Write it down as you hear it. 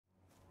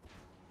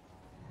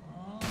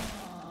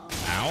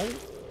Ow.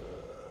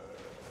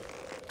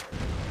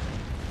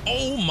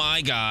 Oh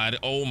my god.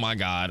 Oh my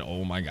god.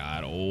 Oh my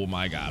god. Oh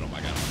my god. Oh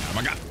my god. Oh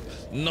my god.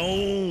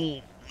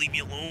 No. Leave me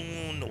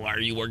alone. Why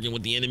are you working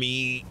with the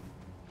enemy?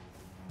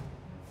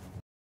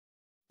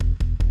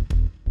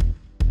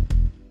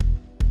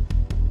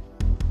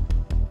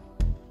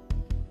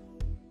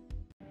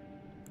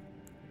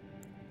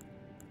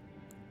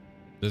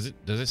 Does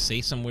it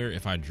say somewhere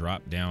if I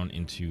drop down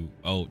into,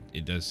 oh,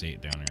 it does say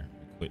it down there.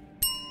 Quit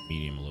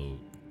medium load.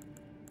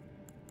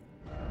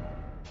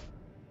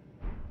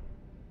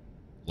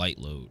 Light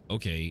load.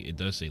 Okay, it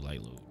does say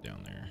light load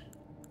down there.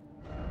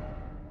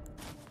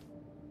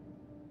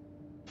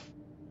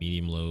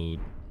 Medium load.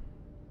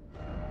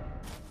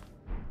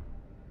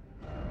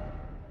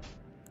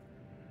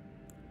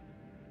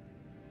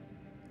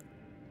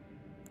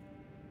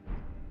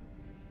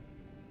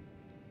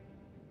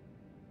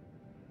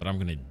 But I'm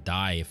gonna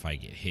die if I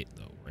get hit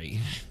though, right?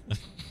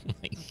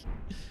 Like,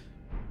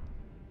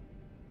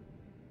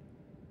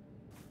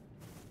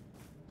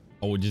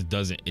 oh, it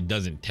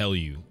doesn't tell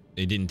you.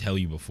 It didn't tell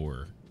you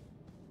before.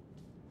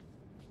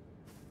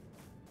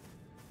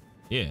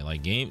 Yeah,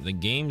 like the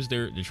games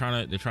they're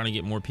trying to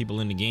get more people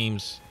into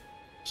games,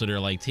 so they're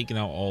like taking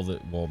out all the,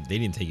 well, they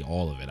didn't take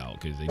all of it out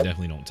because they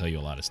definitely don't tell you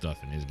a lot of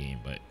stuff in this game,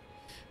 but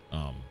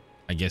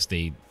I guess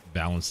they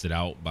balanced it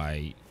out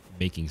by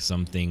making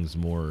some things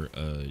more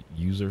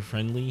user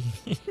friendly.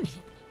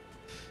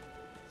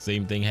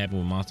 Same thing happened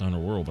with Monster Hunter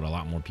World, but a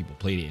lot more people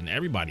played it, and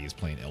everybody is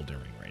playing Elden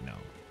Ring right now.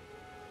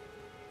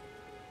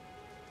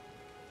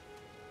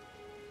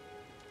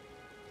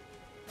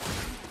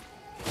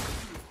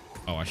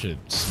 Oh, I should have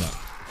snuck.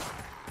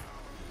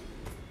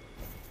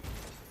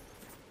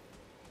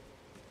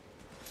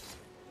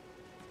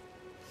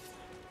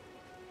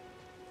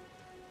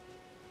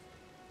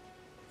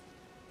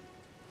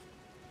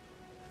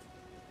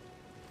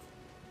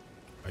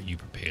 Are you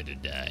prepared to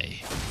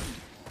die?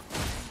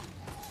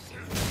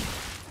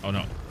 Oh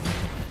no.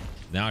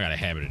 Now I got a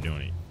habit of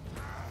doing it.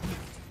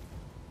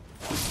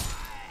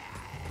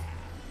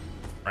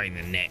 Right in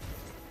the neck.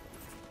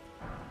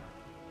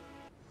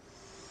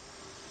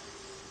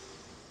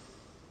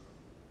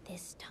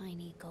 This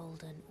tiny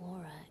golden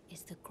aura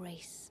is the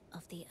grace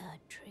of the Erd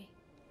Tree.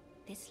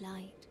 This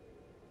light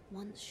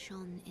once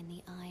shone in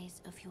the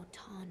eyes of your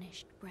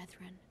tarnished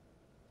brethren,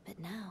 but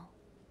now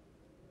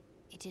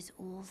it is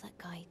all that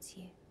guides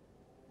you.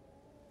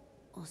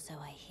 Or so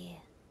I hear.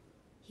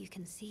 You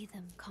can see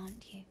them,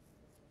 can't you?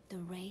 The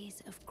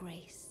rays of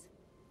grace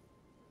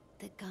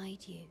that guide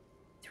you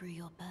through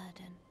your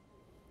burden.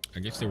 I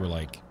guess they were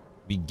like,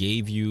 we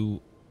gave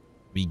you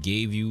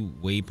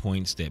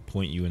waypoints that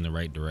point you in the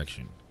right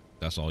direction.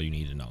 That's all you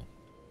need to know.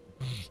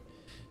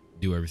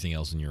 Do everything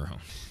else on your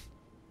own.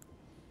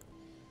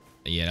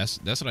 Yeah,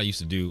 that's what I used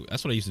to do.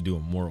 That's what I used to do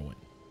in Morrowind.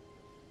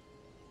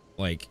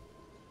 Like,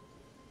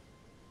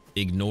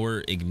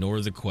 ignore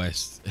the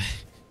quest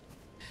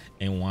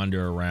and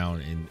wander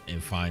around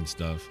and find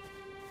stuff.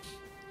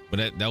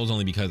 But that was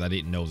only because I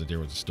didn't know that there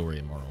was a story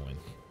in Morrowind.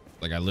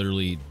 Like, I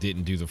literally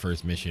didn't do the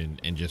first mission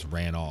and just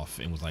ran off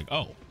and was like,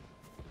 oh,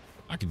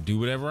 I can do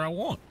whatever I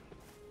want.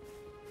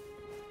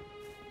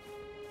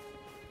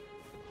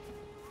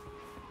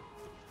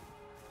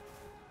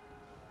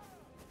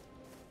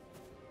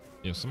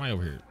 Yo, somebody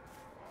over here.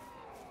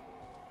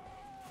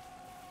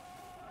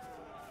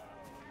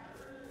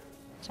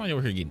 Somebody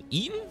over here getting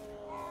eaten?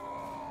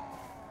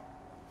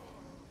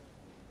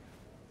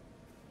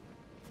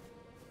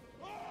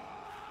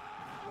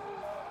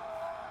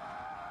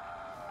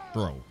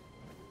 Bro.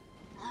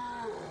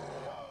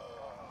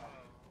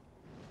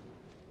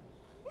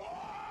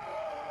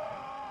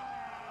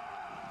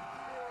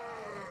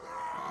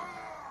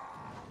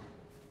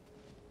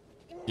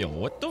 Yo,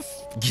 what the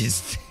f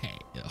is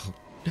that,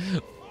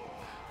 yo?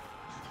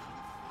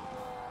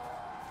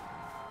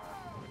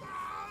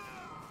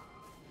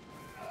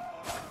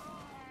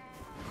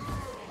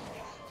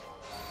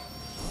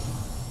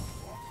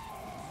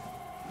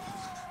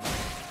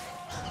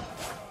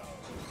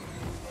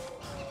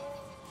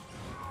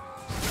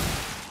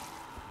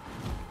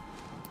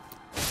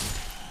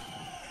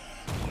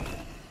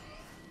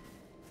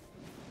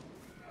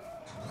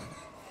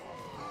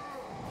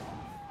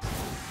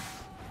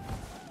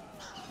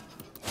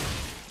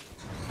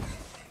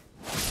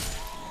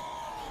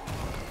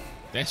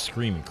 That's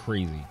screaming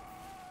crazy.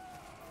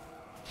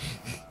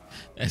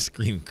 That's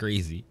screaming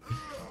crazy.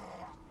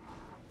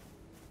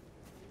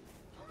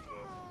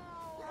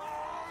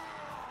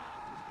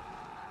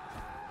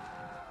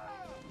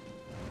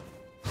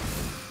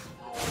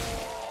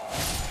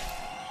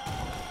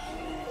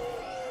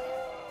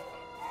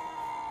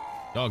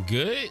 Y'all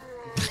good?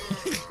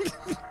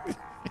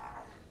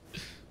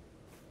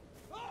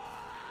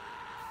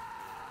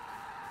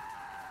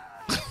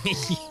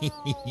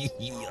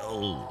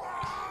 Yo.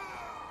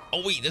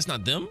 Oh wait, that's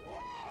not them?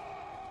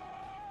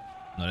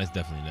 No, that's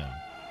definitely them.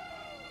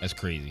 That's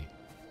crazy.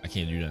 I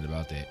can't do nothing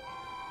about that.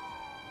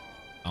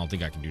 I don't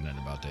think I can do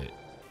nothing about that.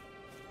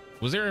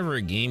 Was there ever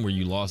a game where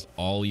you lost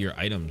all your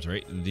items,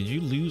 right? Did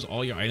you lose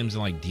all your items in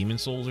like Demon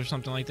Souls or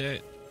something like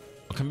that?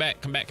 Oh, come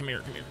back, come back, come here,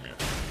 come here, come here.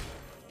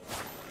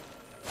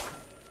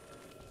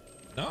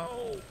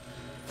 No.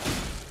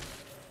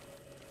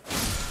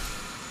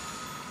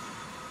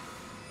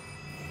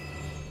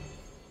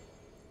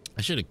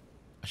 I should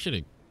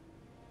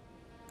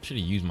have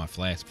used my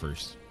flask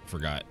first.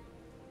 Forgot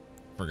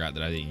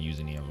that I didn't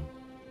use any of them.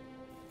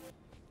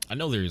 I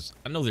know there's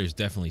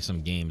definitely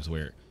some games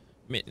where,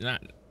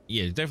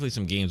 there's definitely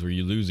some games where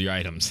you lose your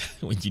items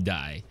when you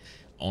die,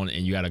 and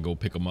you gotta go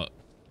pick them up.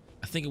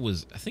 I think it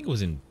was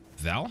in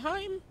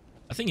Valheim.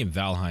 I think in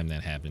Valheim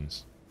that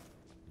happens.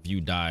 If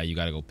you die, you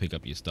gotta go pick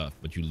up your stuff,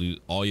 but you lose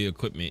all your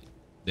equipment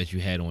that you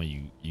had on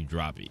you. You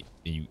drop it,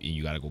 and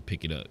you gotta go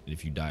pick it up. And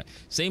if you die,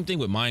 same thing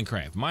with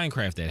Minecraft.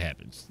 Minecraft that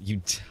happens.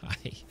 You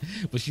die,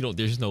 but you don't.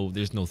 There's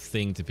no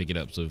thing to pick it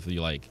up. So if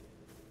you like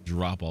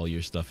drop all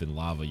your stuff in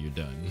lava, you're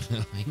done.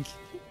 Like,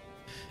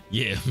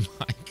 yeah,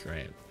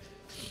 Minecraft.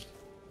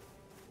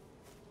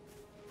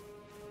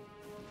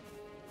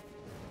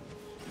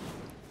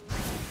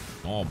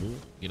 Oh, boy,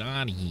 get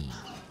out of here.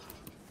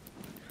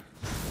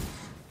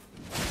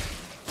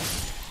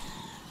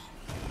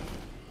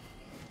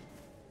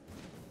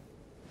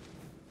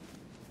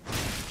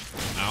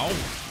 Ow,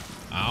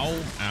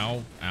 ow,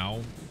 ow, ow,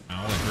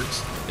 ow. It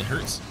hurts. It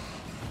hurts.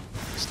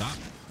 Stop.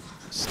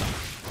 Stop.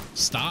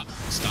 Stop.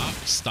 Stop.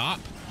 Stop.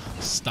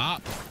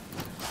 Stop.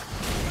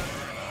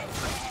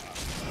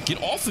 Get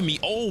off of me.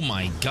 Oh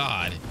my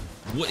God.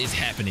 What is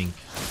happening?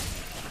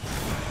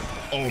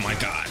 Oh my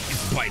God.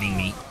 It's biting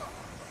me.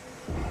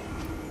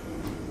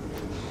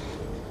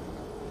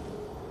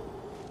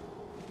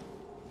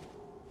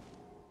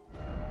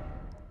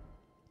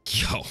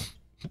 Yo.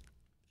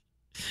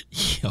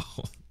 Yo.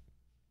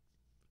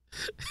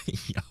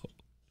 Yo.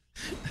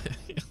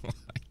 Oh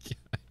my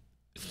God.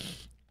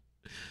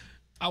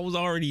 I was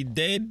already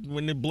dead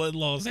when the blood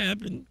loss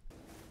happened.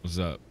 What's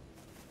up?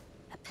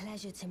 A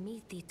pleasure to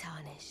meet thee,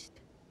 Tarnished.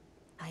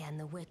 I am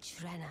the witch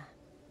Renna.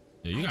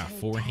 Yeah, you got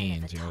 4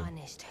 hands, yo.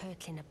 Tarnished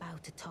hurtling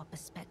about atop a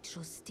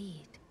spectral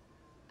steed,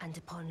 and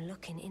upon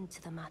looking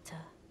into the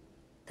matter,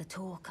 the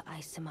talk I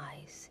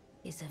surmise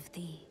is of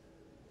thee.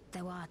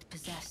 Thou art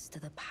possessed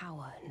of the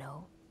power,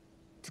 no?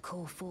 To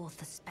call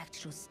forth a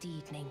spectral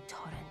steed named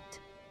Torrent.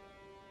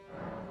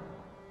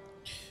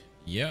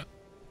 Yeah,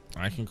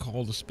 I can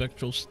call the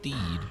spectral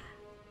steed.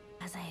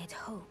 As I had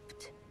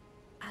hoped,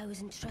 I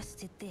was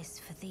entrusted this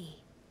for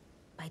thee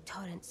by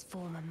Torrent's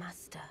former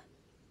master.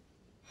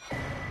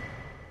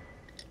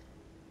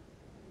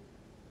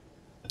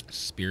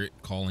 Spirit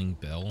calling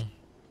bell.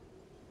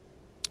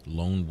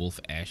 Lone wolf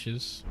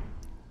ashes.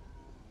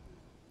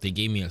 They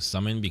gave me a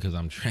summon because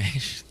I'm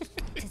trash.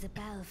 'Tis a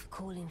bell for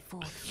calling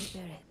forth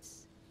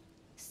spirits.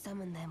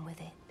 Summon them with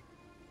it.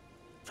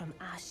 From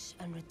ash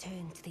and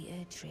return to the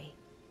Erdtree,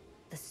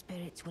 the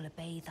spirits will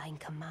obey thine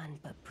command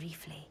but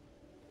briefly,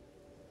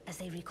 as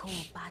they recall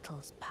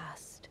battles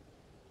past.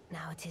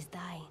 Now it is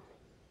thine.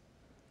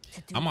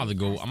 I'm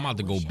about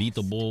to go beat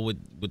the bull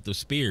with the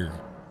spear.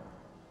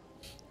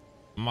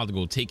 I'm about to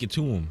go take it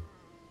to him.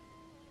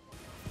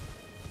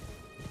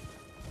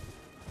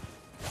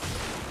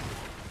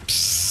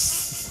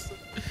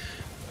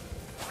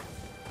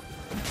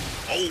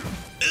 Oh,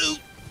 ew.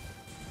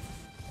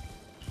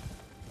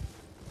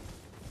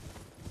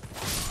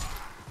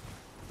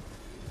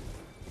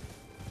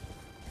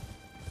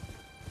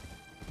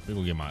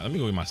 Let me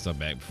go get my stuff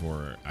back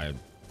before I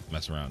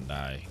mess around and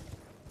die.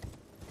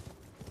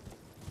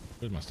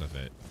 Where's my stuff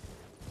at?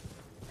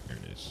 There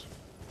it is.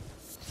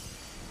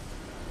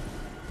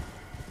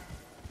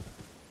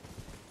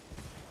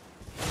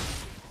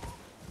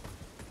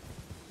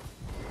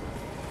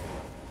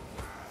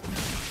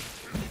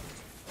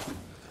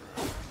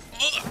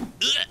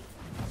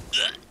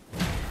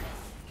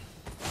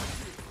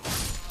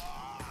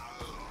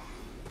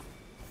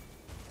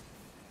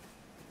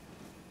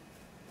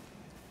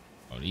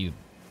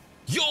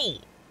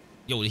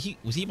 Yo,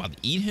 was he about to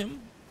eat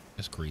him?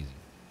 That's crazy.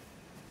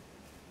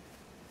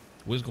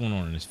 What's going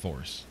on in this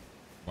forest?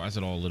 Why is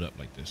it all lit up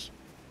like this?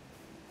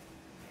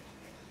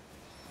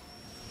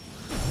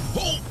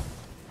 Oh!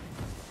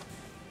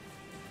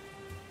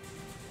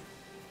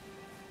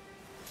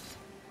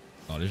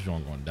 Oh, this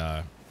joint gonna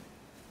die.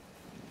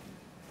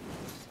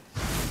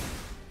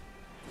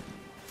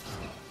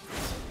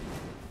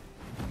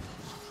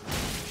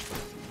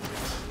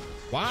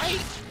 Why?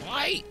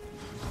 Why?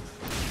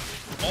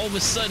 All of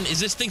a sudden, is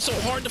this thing so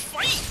hard to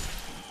fight?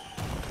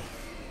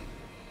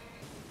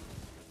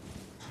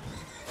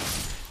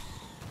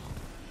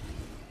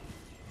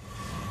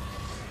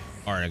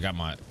 All right, I got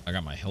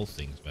my health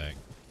things back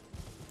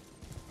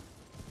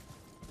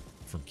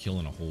from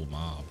killing a whole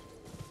mob.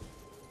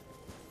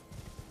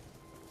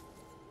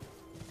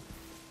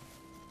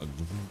 A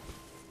group.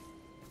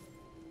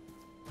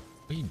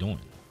 What are you doing?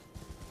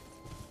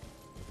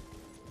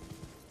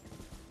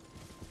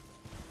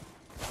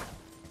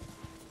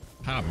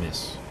 How'd I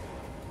miss?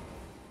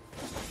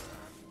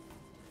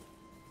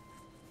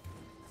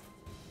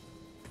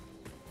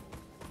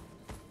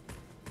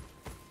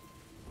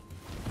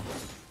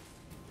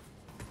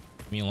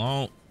 Leave me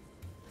alone.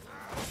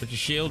 Put your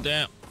shield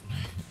down.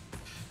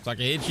 So I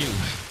can hit you.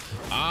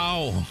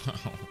 Ow.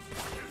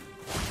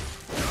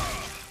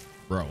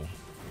 Bro.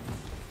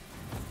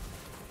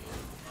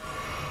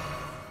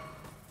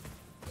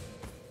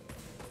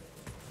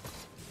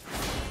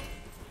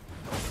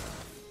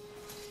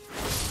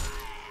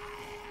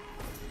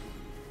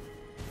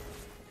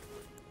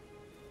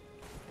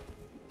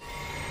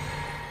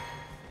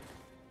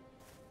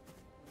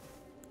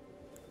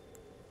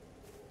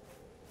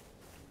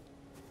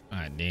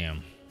 God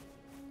damn.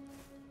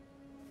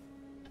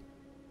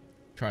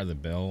 Try the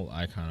bell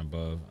icon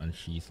above.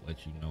 Unsheath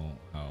lets you know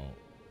how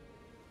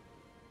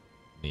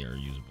they are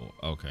usable.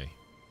 Okay.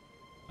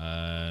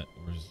 Let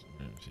me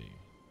see.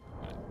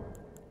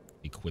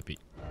 Equip it.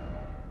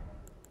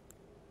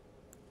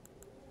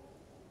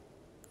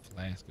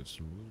 Flask of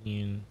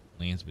cerulean.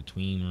 Lands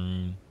between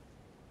rune.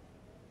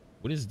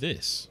 What is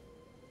this?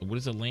 What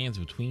is a lands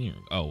between?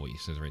 Oh wait,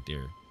 it says right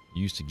there.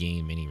 Used to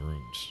gain many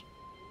runes.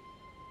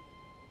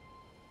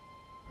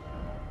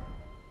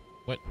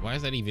 What? Why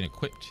is that even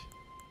equipped?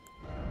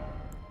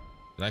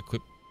 Did I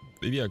equip?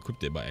 Maybe I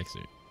equipped it by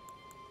accident.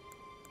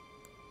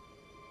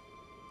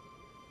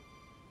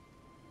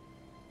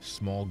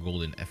 Small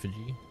golden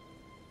effigy.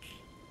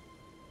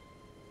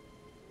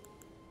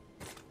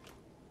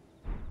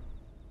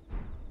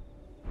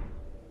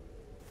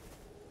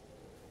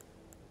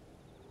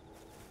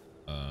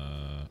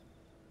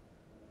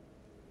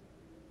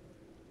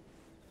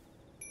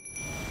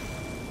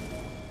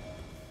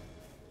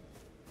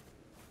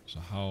 So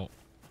how?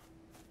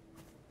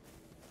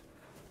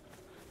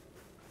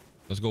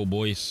 Let's go,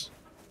 boys.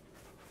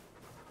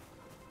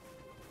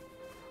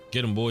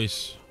 Get them,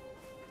 boys.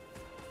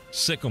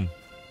 Sick them.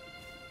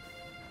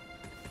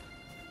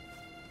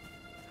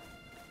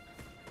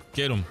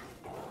 Get them.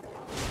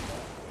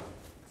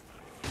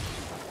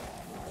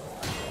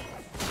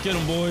 Get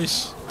them,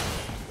 boys.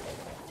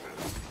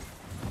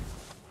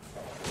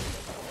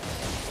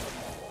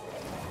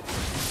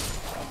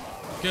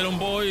 Get them,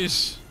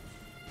 boys.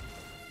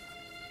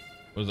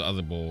 Where's the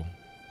other bull?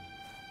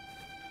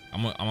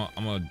 I'm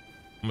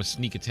a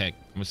sneak attack.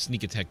 I'm gonna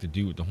sneak attack the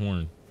dude with the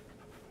horn.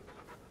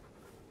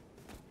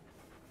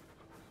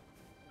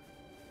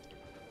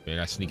 Wait, I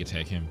gotta sneak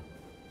attack him.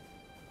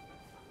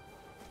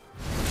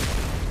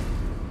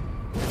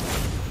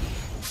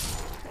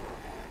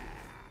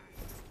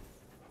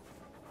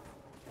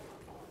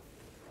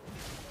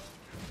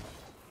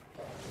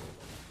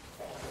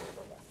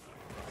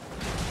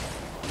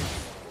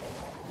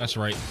 That's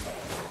right.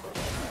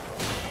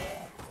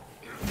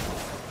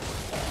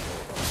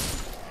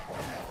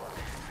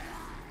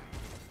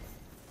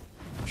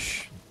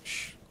 Shh,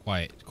 shh.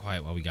 Quiet,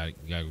 quiet. While we gotta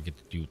go get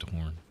the dude with the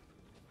horn.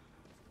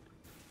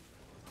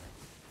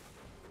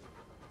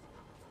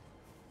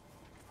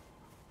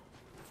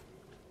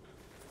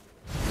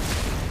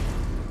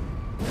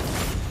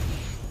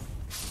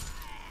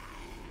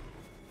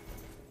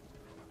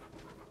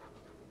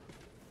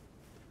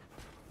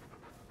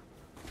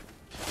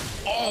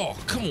 Oh,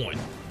 come on.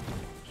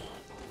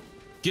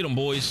 Get them,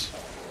 boys.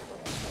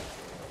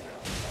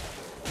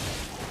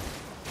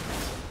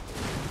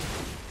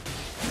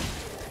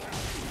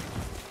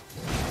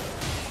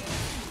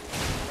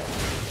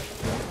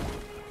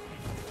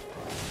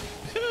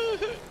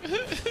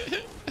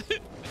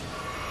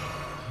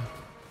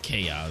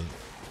 Chaos.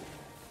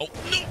 Oh,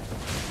 no.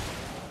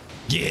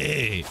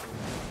 Yeah.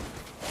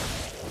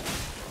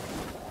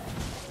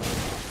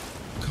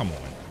 Come on.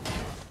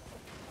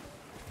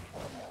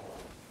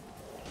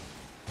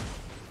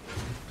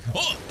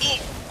 Oh, oh.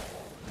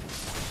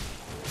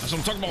 That's what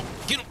I'm talking about.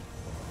 Get him.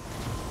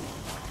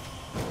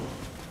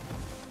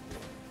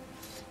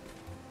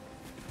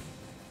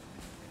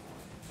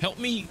 Help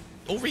me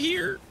over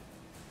here.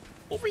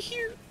 Over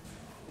here.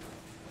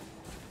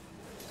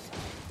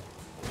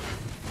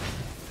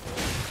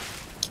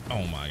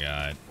 Oh my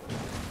God.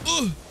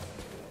 Ugh.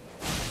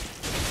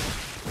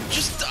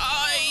 Just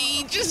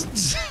die.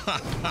 Just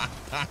die.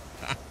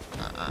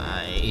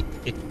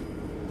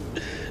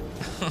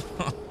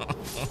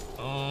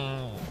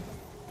 Oh.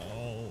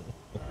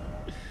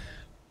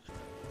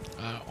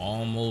 I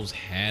almost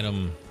had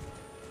him.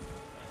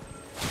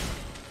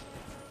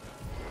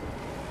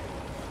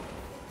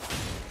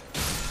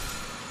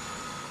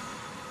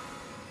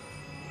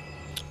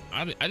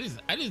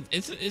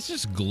 It's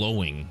just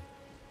glowing.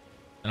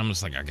 And I'm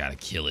just like, I gotta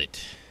kill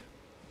it.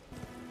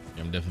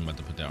 Yeah, I'm definitely about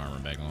to put that armor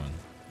back on.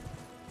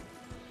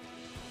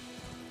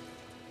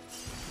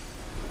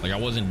 Like, I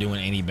wasn't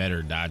doing any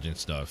better dodging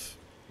stuff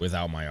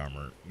without my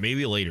armor.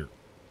 Maybe later.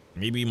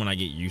 Maybe when I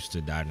get used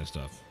to dodging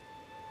stuff.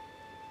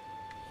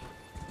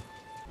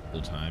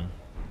 Full time.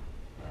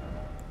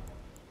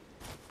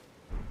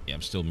 Yeah,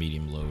 I'm still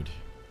medium load.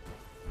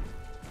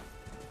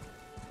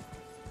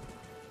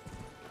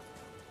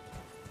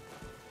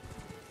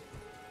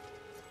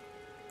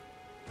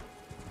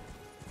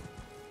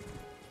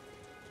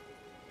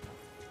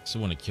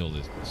 Still want to kill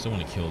this. Still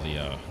want to kill the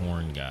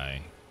horn guy.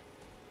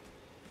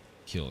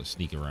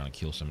 Sneak around and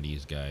kill some of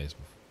these guys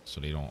so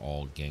they don't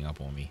all gang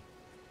up on me.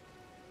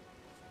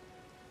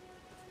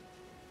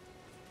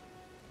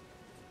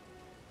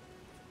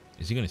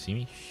 Is he gonna see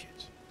me?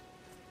 Shit.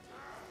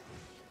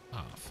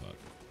 Ah, fuck.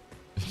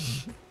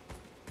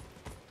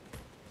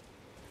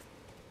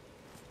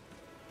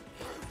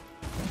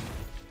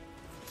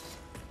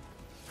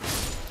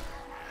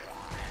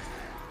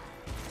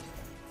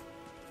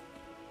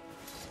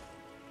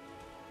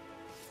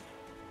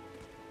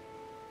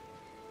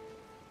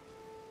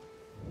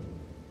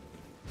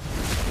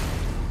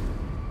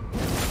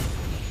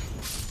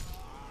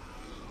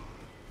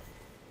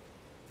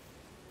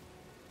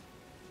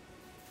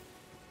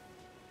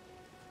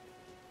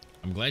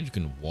 I'm glad you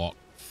can walk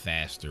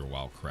faster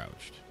while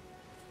crouched.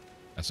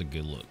 That's a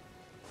good look.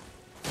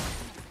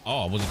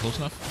 Oh, was it close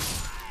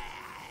enough?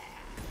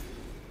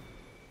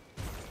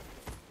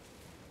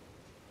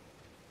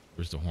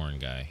 Where's the horn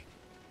guy?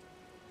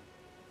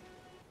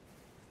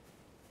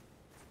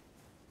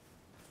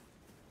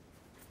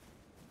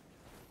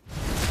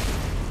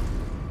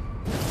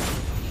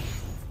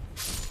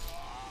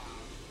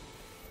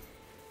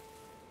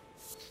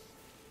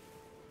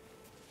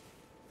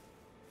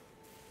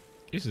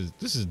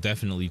 This is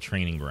definitely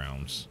training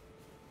grounds.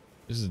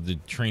 This is the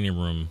training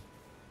room.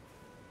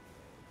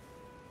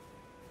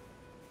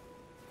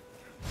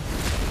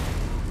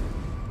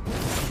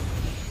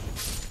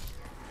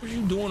 What are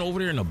you doing over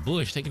there in the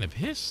bush? Taking a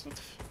piss? What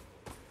the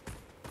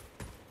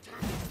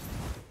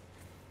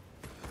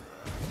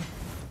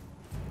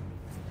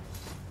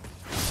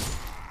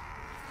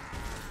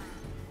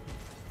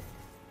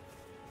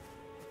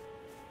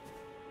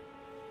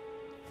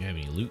You have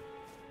any loot?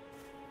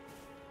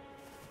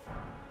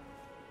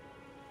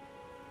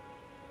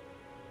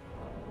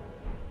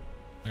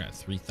 I got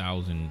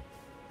 3,000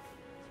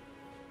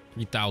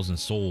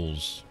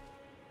 souls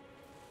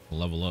to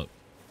level up.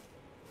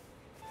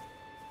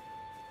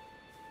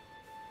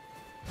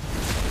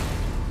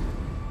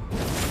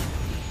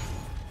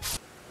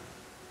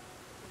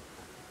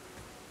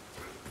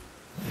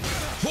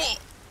 Whoa!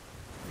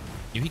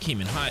 Yo, he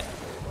came in hot.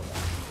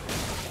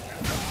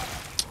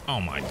 Oh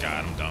my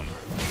god, I'm dumb.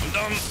 I'm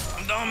dumb.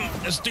 I'm dumb.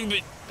 That's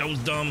stupid. That was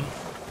dumb.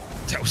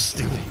 That was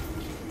stupid.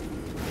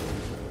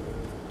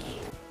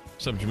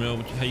 What's up,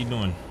 Jamil? How you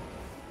doing?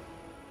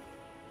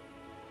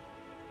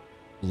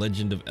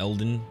 Legend of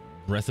Elden,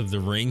 Breath of the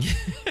Ring.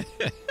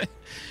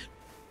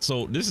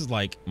 So this is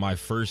like my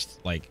first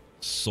like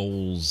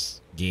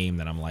Souls game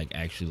that I'm like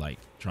actually like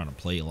trying to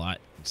play a lot.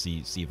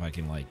 See if I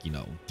can like, you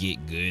know,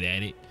 get good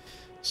at it.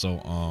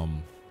 So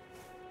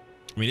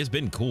I mean, it's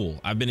been cool.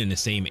 I've been in the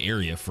same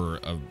area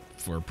for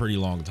a pretty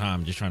long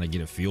time, just trying to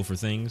get a feel for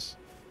things.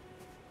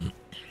 Let's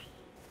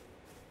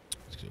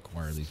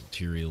acquire these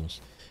materials.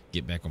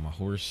 Get back on my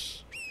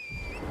horse.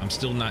 I'm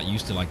still not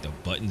used to like the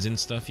buttons and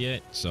stuff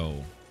yet,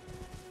 so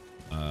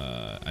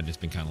I just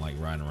been kind of like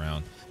riding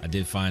around. I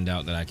did find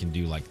out that I can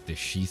do like the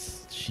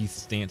sheath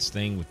stance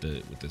thing with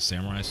the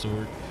samurai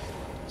sword.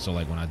 So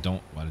like when I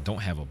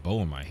don't have a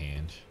bow in my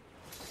hand,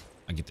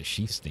 I get the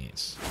sheath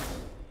stance.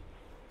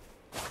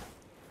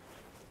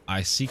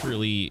 I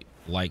secretly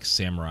like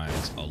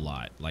samurais a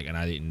lot, like, and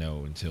I didn't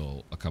know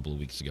until a couple of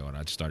weeks ago, and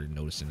I just started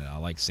noticing that I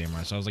like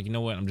samurai. So I was like, you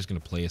know what? I'm just gonna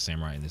play a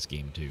samurai in this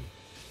game too.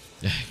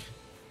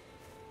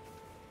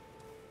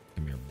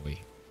 Come here, boy.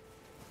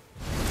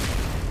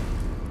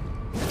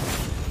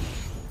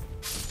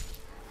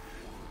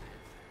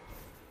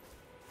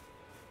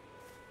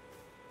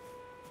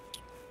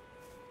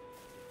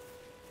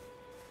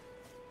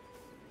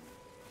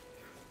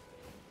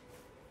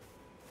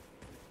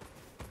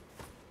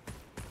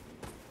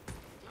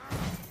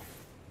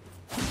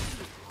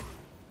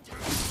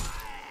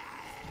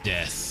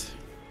 Death.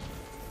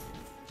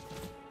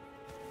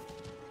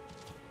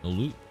 No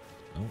loot?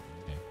 Oh,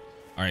 okay.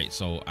 All right,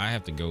 so I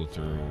have to go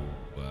through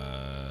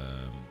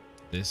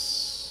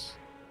this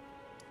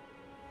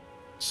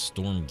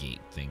storm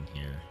gate thing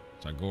here.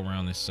 So I go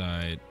around this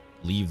side,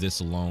 leave this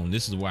alone.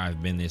 This is where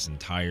I've been this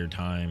entire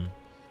time.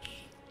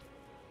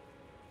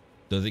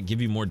 Does it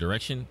give you more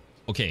direction?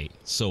 Okay,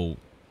 so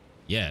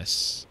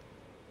yes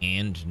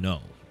and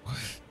no.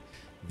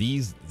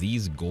 These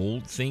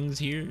gold things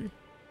here,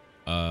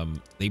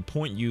 they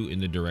point you in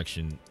the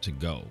direction to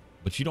go,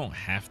 but you don't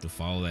have to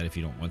follow that if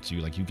you don't want to.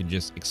 Like, you can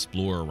just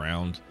explore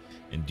around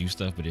and do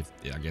stuff, but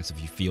I guess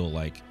if you feel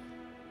like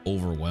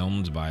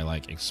overwhelmed by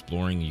like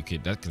exploring, you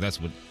could,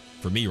 that's what,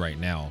 for me right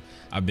now,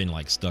 I've been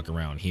like stuck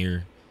around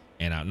here,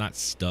 and I'm not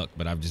stuck,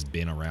 but I've just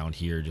been around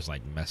here just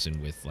like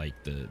messing with like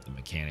the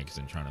mechanics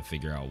and trying to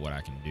figure out what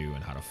I can do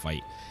and how to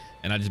fight.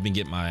 And I've just been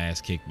getting my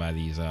ass kicked by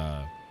these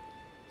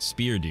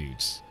spear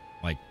dudes.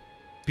 Like,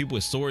 people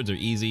with swords are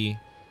easy,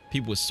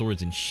 people with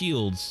swords and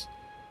shields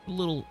a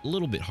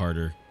little bit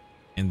harder,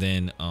 and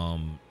then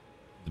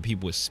the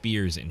people with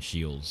spears and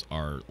shields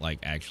are like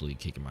actually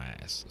kicking my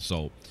ass.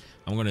 So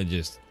I'm gonna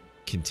just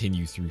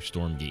continue through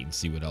Stormgate and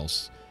see what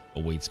else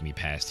awaits me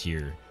past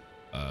here,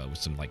 with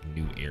some like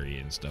new area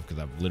and stuff,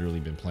 because I've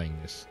literally been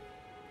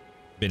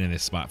in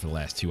this spot for the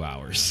last 2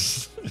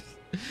 hours.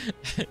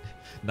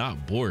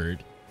 Not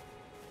bored,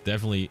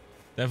 definitely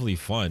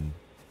fun,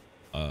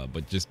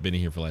 but just been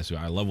in here for the last 2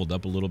 hours. I leveled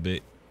up a little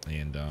bit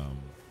and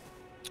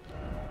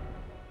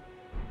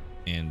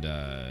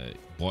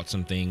bought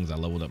some things. I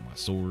leveled up my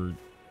sword.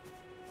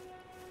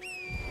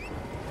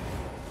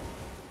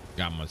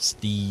 Got my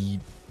steed.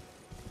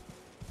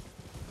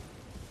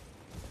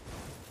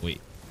 Wait.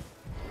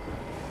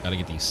 Gotta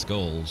get these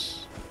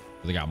skulls.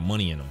 They got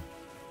money in them.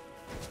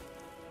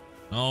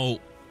 Oh.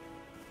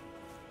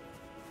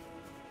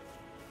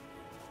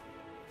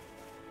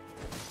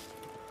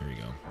 There we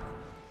go.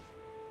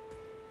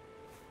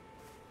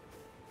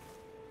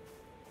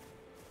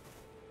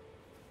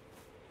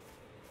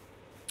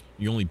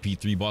 You only beat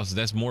 3 bosses.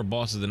 That's more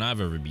bosses than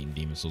I've ever beaten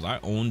Demon Souls. I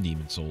own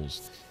Demon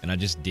Souls and I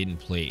just didn't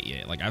play it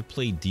yet. Like I've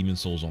played Demon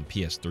Souls on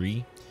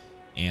PS3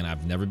 and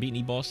I've never beat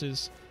any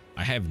bosses.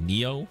 I have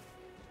Neo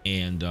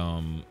and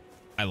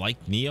I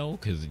like Neo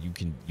because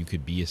you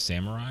could be a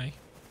samurai.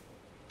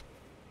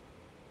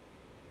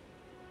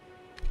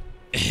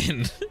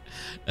 And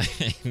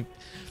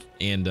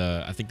and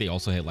I think they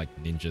also had like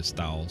ninja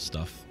style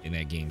stuff in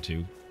that game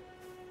too.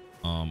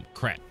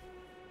 Crap.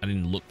 I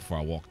didn't look before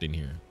I walked in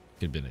here.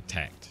 Could have been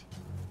attacked.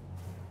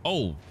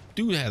 Oh,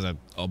 dude has a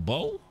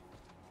bow?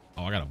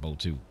 Oh, I got a bow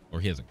too. Or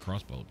he has a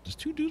crossbow. There's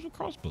 2 dudes with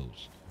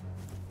crossbows.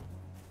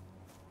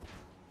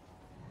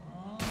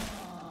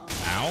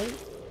 Ow.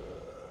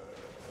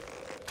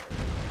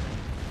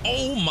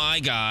 Oh my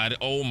god.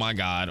 Oh my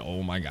god.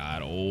 Oh my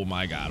god. Oh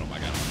my god. Oh my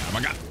god. Oh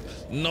my god.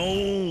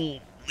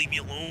 No. Leave me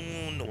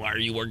alone. Why are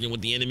you working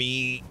with the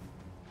enemy?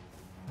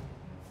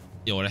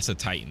 Yo, that's a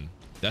Titan.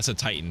 That's a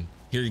Titan.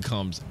 Here he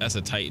comes. That's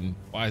a Titan.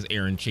 Why is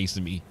Aaron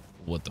chasing me?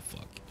 What the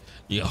fuck?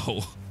 Yo.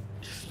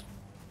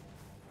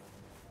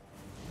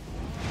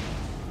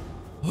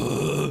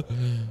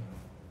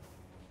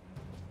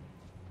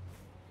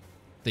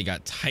 They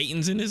got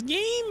Titans in this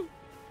game?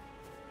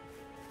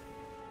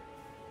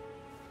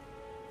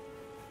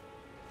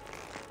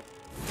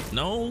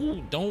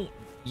 No, don't.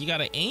 You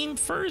gotta aim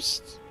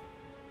first.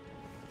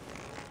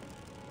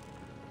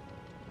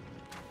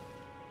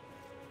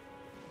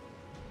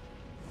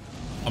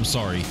 I'm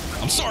sorry.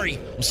 I'm sorry.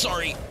 I'm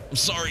sorry. I'm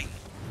sorry.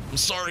 I'm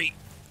sorry.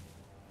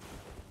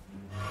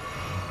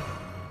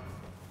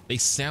 They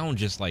sound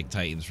just like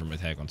Titans from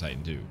Attack on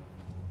Titan 2.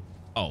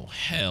 Oh,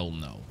 hell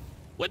no.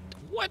 What?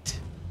 What?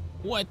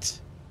 What?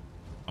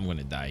 I'm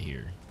gonna die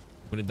here.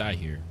 I'm gonna die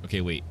here.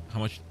 Okay, wait. How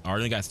much? I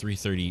already got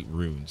 330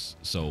 runes.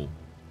 So,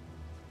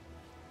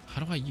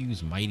 how do I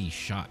use Mighty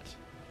Shot?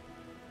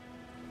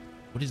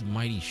 What is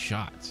Mighty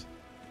Shot?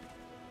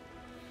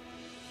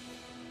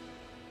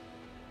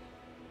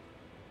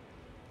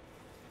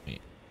 Wait.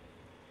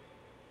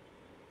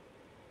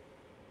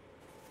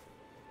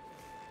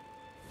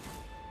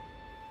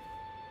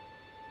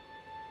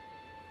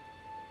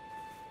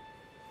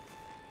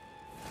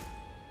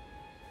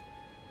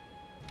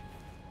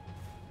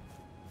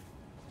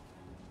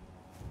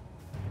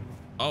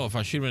 Oh, if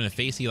I shoot him in the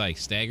face, he like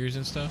staggers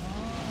and stuff.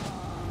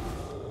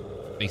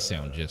 They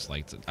sound just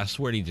like, I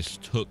swear they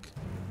just took.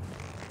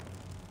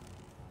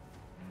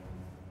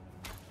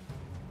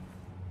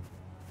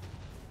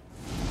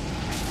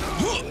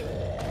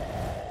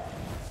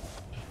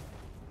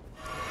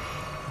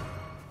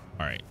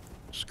 All right,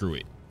 screw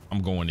it.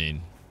 I'm going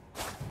in.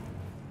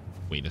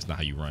 Wait, that's not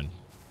how you run.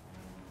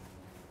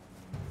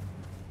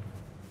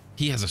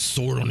 He has a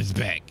sword on his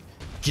back.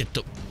 Get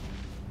the.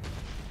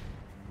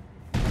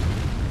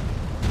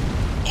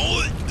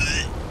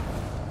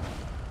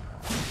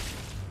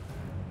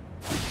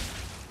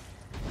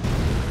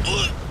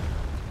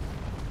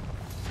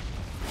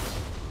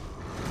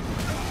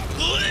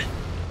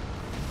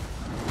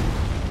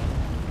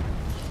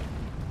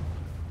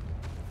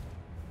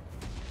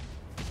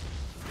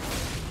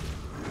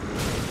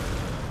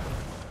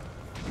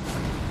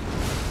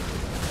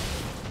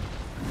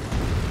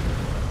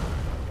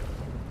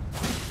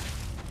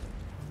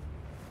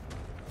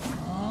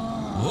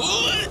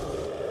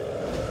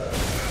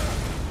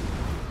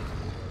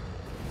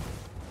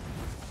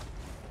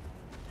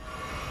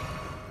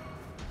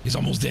 He's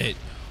almost dead.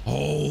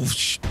 Oh,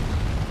 sh.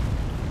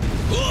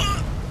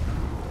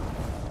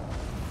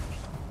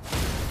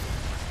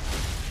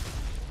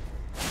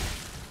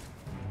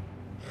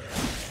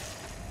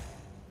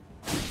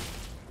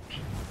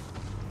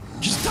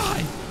 Just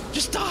die.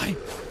 Just die.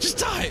 Just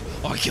die.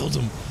 Oh, I killed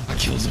him. I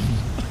killed him.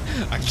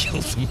 I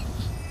killed him.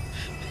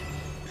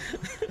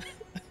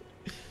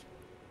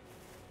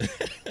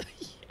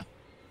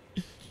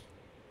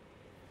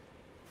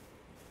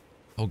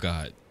 Oh,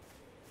 God.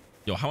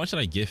 Yo, how much did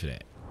I get for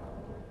that?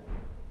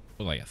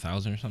 Like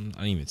 1,000 or something.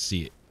 I didn't even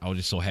see it. I was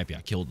just so happy I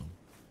killed him.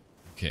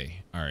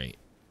 Okay, all right.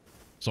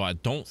 So I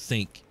don't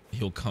think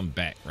he'll come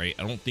back, right?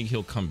 I don't think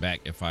he'll come back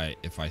if I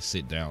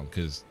sit down,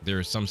 because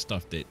there's some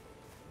stuff that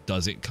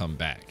doesn't come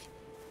back.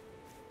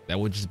 That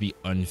would just be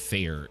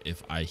unfair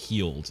if I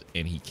healed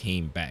and he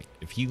came back.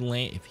 If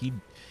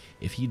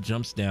he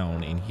jumps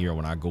down in here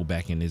when I go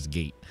back in this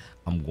gate,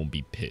 I'm gonna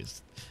be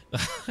pissed.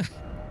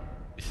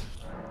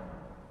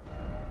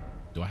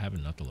 Do I have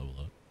enough to level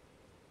up?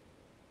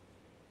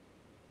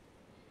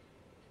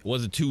 It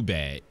wasn't too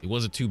bad. It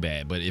wasn't too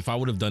bad. But if I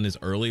would have done this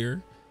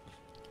earlier,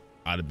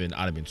 I'd have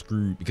been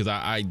screwed, because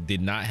I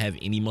did not have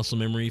any muscle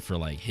memory for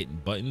like hitting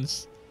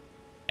buttons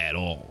at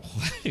all.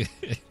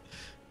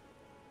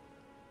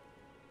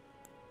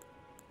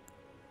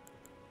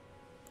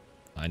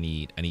 I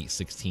need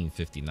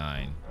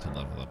 1659 to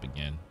level up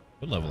again.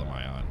 What level am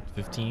I on?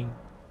 15? You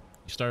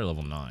started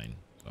level 9,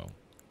 so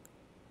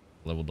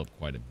leveled up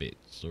quite a bit.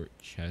 Sort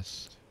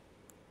chest,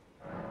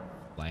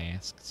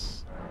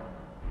 flasks.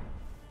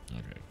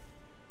 Okay,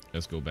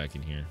 let's go back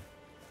in here.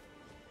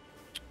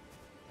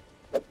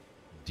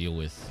 Deal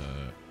with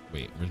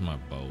wait, where's my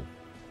bow?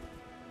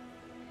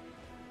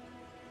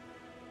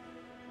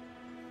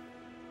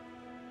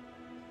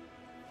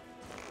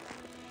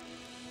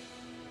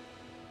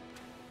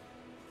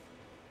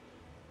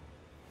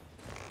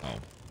 Oh,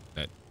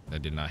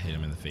 that did not hit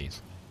him in the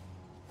face.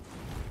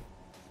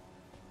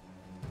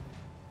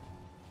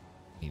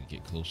 Need to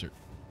get closer.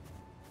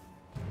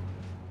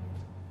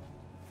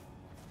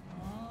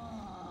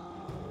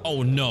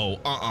 Oh no,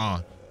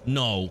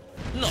 no,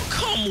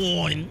 come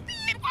on, man.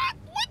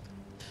 What?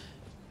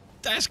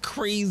 That's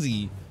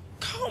crazy.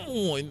 Come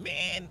on,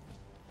 man.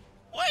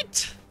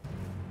 What?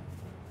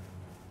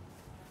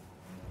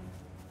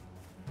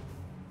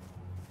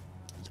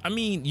 I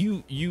mean,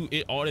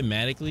 it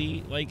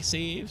automatically like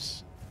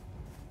saves,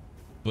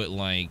 but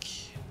like,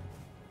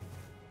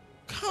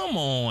 come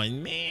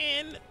on,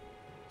 man.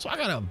 So I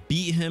gotta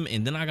beat him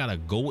and then I gotta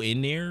go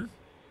in there.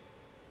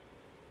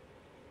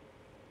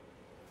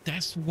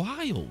 That's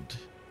wild.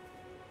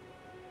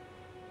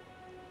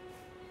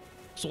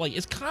 So like,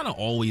 it's kind of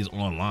always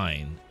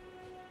online.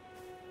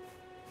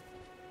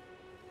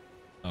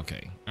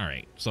 Okay, all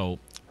right. So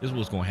this is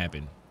what's gonna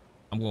happen.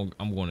 I'm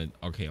gonna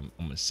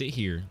sit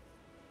here.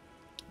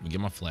 I'm gonna get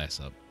my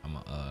flask up. I'm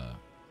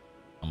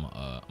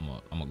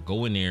gonna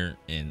go in there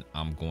and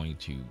I'm going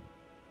to,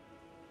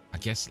 I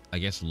guess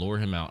lure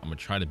him out. I'm gonna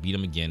try to beat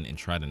him again and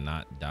try to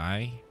not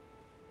die,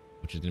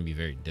 which is gonna be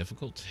very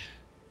difficult.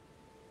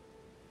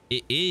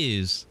 It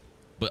is,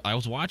 but I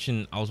was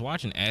watching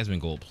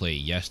Asmongold play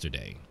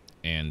yesterday,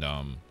 and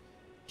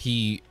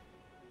he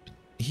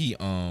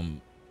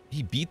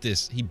beat,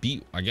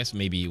 I guess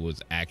maybe it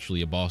was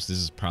actually a boss. This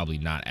is probably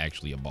not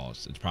actually a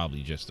boss. It's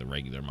probably just a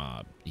regular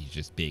mob. He's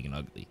just big and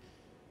ugly.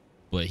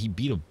 But he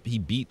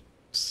beat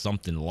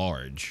something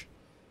large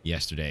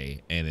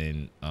yesterday, and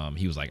then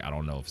he was like, I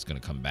don't know if it's gonna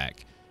come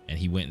back. And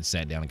he went and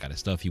sat down and got his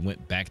stuff. He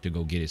went back to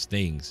go get his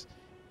things,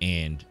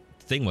 and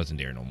the thing wasn't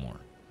there no more.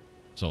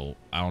 So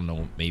I don't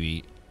know,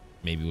 maybe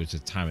it was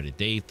just time of the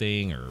day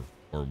thing or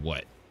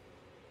what.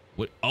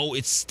 What? Oh,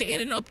 it's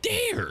standing up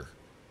there.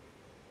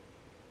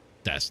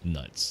 That's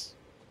nuts.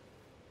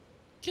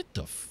 Get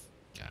the f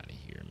out of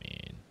here,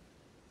 man.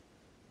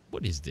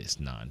 What is this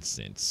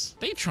nonsense?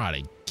 They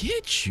try to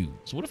get you.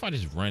 So what if I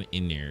just run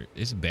in there?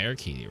 It's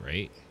barricaded,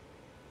 right?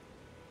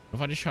 What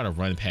if I just try to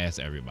run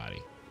past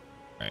everybody?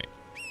 All right.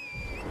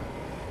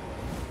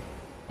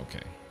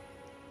 Okay.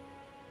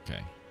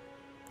 Okay.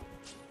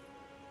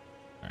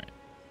 All right.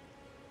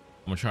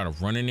 I'm gonna try to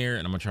run in there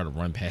and I'm gonna try to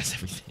run past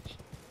everything.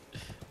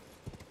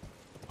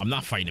 I'm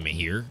not fighting him in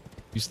here.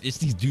 It's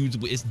these dudes.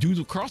 It's dudes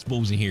with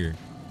crossbows in here.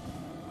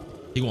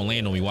 He gonna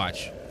land on me.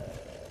 Watch.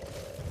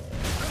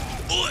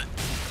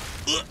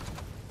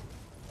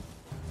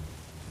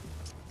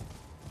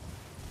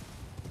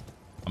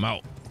 I'm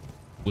out.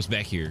 What's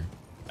back here?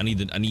 I need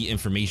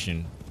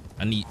information.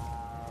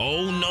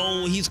 Oh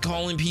no, he's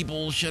calling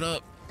people. Shut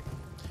up.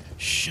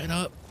 Shut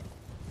up.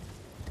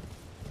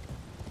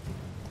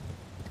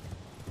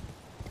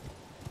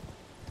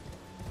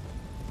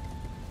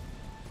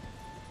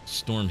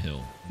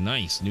 Stormhill.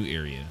 Nice new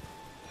area.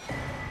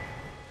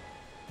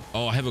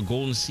 Oh, I have a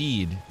golden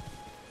seed.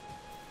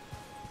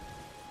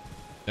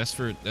 That's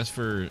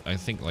for I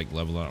think like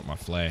leveling up my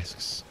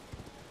flasks.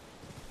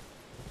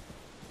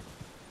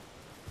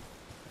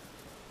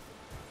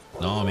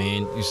 No,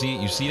 man. You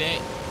see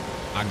that?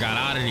 I got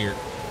out of there.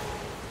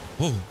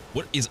 Whoa,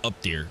 what is up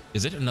there?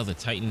 Is it another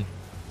Titan?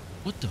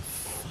 What the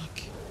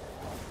fuck?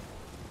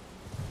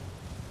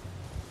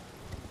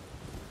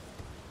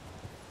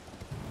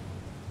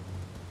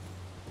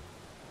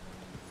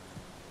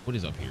 What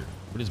is up here?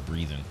 What is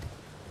breathing?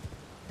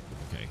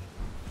 Okay.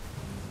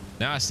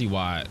 Now I see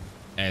why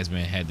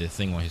Asman had this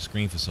thing on his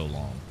screen for so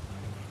long.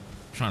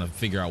 Trying to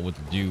figure out what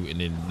to do and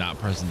then not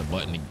pressing the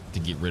button to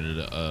get rid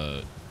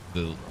of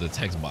the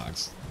text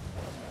box.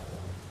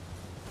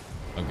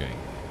 Okay.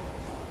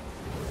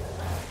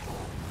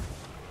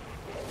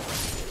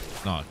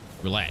 No,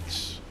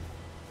 relax.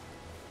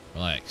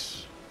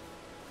 Relax.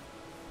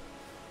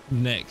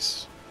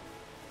 Next.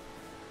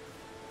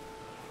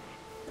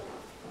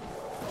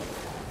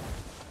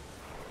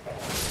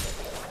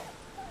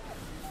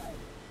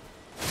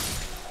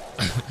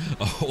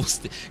 Oh,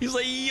 he's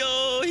like,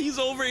 yo, he's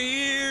over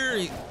here.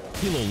 He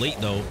a little late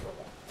though,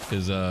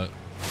 because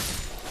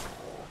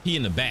he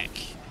in the back.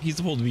 He's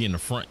supposed to be in the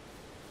front.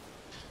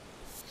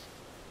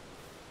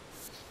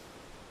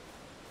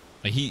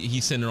 Like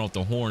he's sending off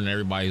the horn and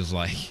everybody's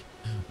like,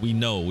 we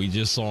know, we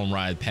just saw him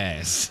ride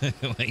past.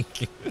 Like,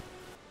 did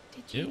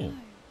you know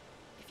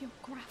if you're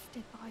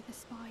grafted by the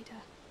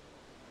spider,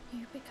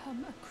 you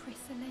become a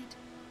chrysalid?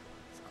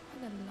 It's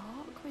quite a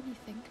lark when you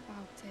think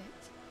about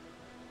it.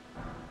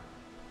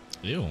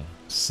 Ew.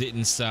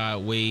 Sitting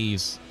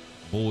sideways,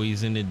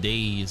 boys in the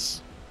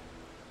days.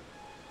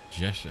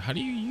 Gesture. How do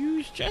you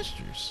use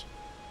gestures?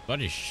 I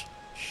just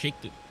shake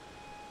the.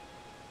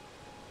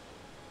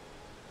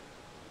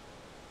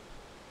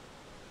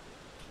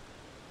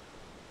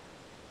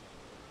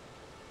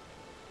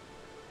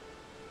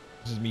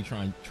 This is me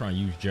trying to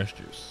use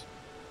gestures.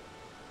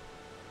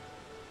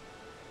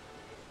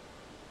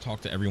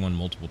 Talk to everyone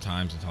multiple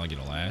times until I get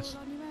a last.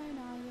 All on your own,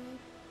 are you?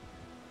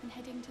 And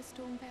heading to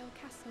Stormvale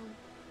Castle,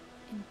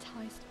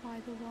 enticed by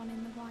the one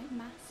in the white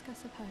mask, I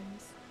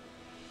suppose.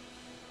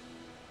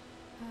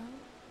 Well,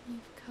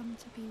 you've come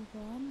to be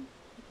one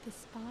with the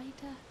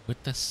spider.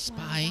 With the spider.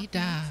 Well,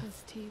 that makes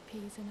us two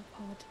peas in a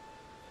pod.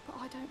 But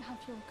I don't have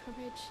your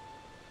courage.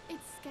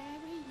 It's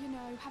scary, you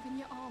know, having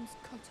your arms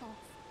cut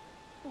off,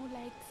 or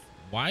legs.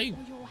 Why?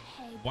 Or your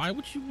head. Why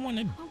would you want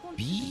to I want to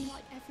be? be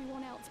like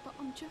everyone else, but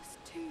I'm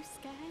just too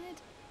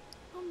scared.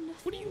 I'm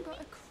nothing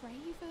but a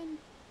craven.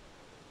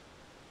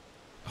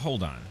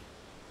 Hold on.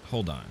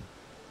 Hold on.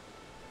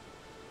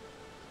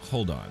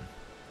 Hold on.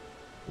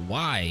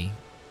 Why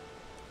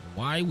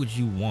would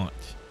you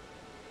want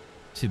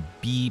to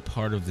be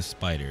part of the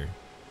spider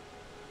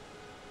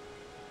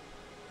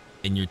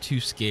and you're too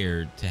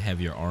scared to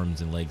have your arms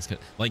and legs cut?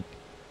 Like,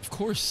 of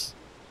course.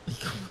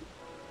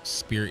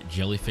 Spirit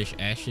jellyfish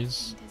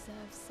ashes. I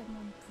deserve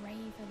someone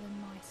braver than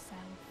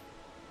myself.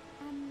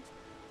 And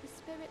the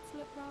spirits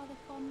look rather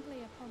fondly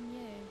upon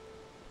you.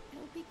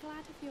 It'll be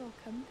glad of your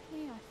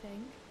company, I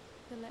think,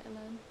 the little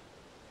one.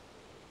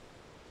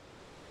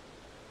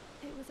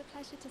 It was a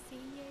pleasure to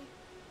see you.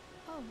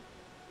 Oh,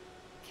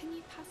 can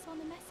you pass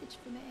on a message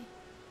for me?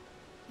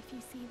 If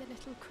you see the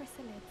little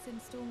chrysalids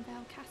in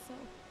Stormvale Castle,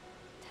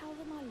 tell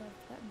them I love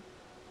them.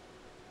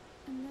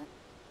 And that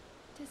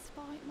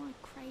despite my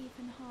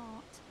craven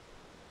heart,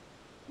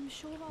 I'm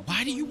sure I'll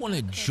Why do you want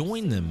to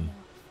join them?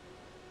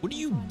 What do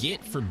you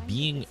get for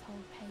being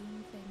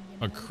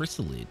a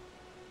chrysalid?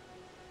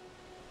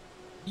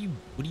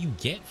 What do you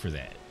get for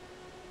that?